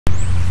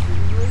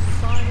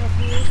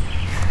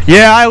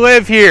Yeah, I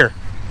live here.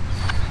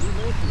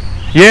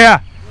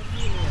 Yeah.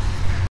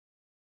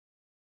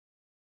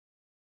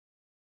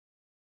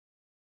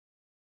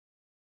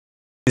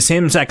 The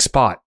same exact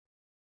spot.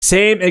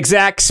 Same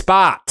exact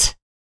spot.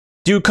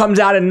 Dude comes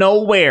out of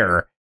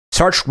nowhere,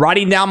 starts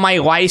writing down my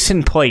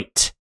license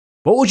plate.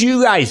 What would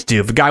you guys do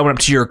if a guy went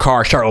up to your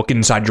car, start looking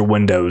inside your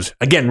windows?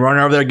 Again, run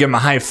over there, give him a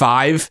high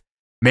five,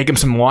 make him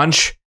some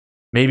lunch,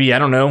 maybe, I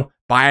don't know,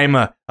 buy him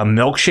a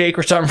milkshake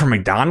or something from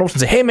McDonald's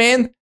and say, hey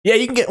man, yeah,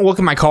 you can get a look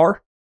at my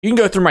car. You can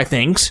go through my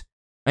things.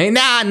 I mean,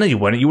 nah, no you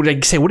wouldn't. You would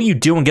like, say, what are you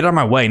doing? Get out of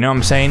my way. You know what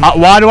I'm saying?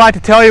 Why do I have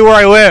to tell you where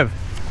I live?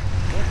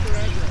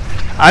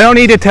 I don't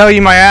need to tell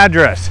you my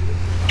address.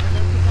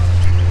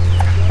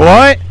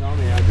 What? Tell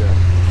me address.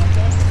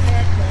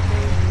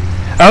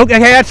 Okay,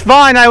 that's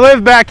fine. I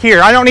live back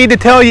here. I don't need to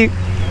tell you.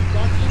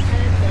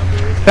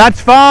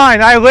 That's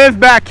fine. I live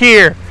back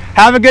here.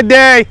 Have a good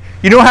day.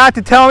 You don't have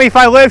to tell me if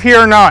I live here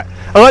or not.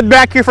 I lived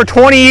back here for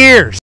 20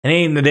 years.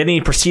 And then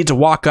he proceeds to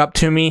walk up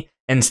to me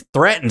and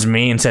threatens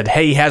me and said,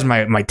 hey, he has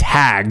my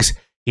tags.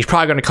 He's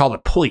probably going to call the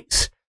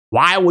police.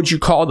 Why would you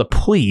call the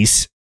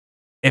police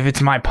if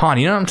it's my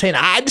pond? You know what I'm saying?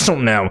 I just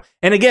don't know.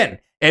 And again,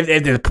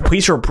 if the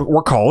police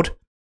were called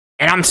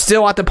and I'm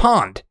still at the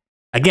pond.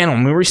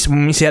 Again, when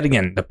we say that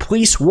again, the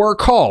police were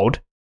called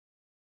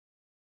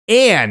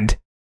and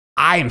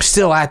I am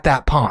still at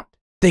that pond.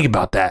 Think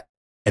about that.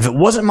 If it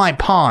wasn't my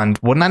pond,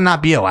 wouldn't I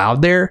not be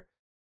allowed there?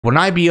 Wouldn't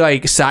I be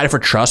like cited for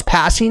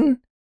trespassing?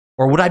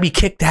 Or would I be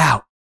kicked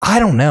out? I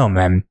don't know,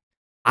 man.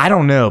 I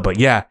don't know, but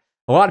yeah,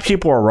 a lot of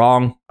people are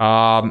wrong.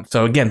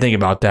 So again, think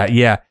about that.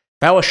 Yeah,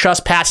 if I was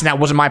trespassing, that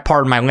wasn't my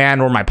part of my land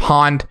or my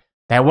pond,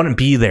 that wouldn't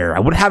be there. I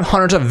would have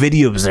hundreds of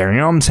videos there. You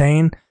know what I'm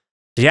saying?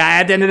 Yeah,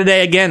 at the end of the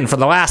day, again, for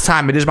the last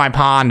time, it is my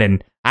pond,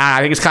 and I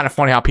think it's kind of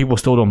funny how people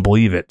still don't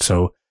believe it.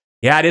 So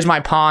yeah, it is my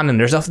pond, and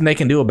there's nothing they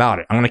can do about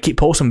it. I'm gonna keep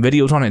posting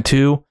videos on it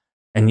too,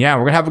 and yeah,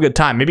 we're gonna have a good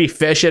time. Maybe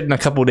fish it in a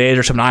couple of days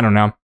or something. I don't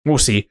know. We'll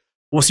see.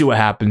 We'll see what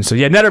happens. So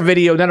yeah, another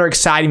video, another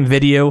exciting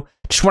video.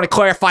 Just want to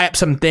clarify up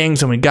some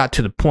things, and we got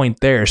to the point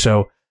there.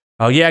 So,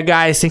 yeah,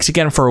 guys, thanks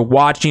again for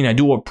watching. I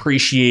do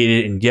appreciate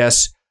it, and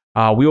yes,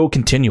 we will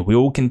continue. We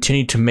will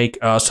continue to make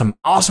some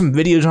awesome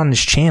videos on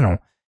this channel.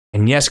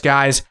 And yes,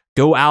 guys,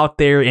 go out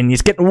there, and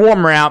it's getting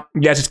warmer out.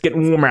 Yes, it's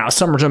getting warmer out.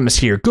 Summer's almost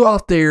here. Go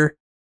out there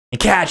and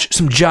catch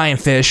some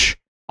giant fish.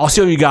 I'll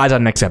see you guys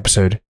on the next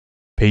episode.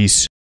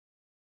 Peace.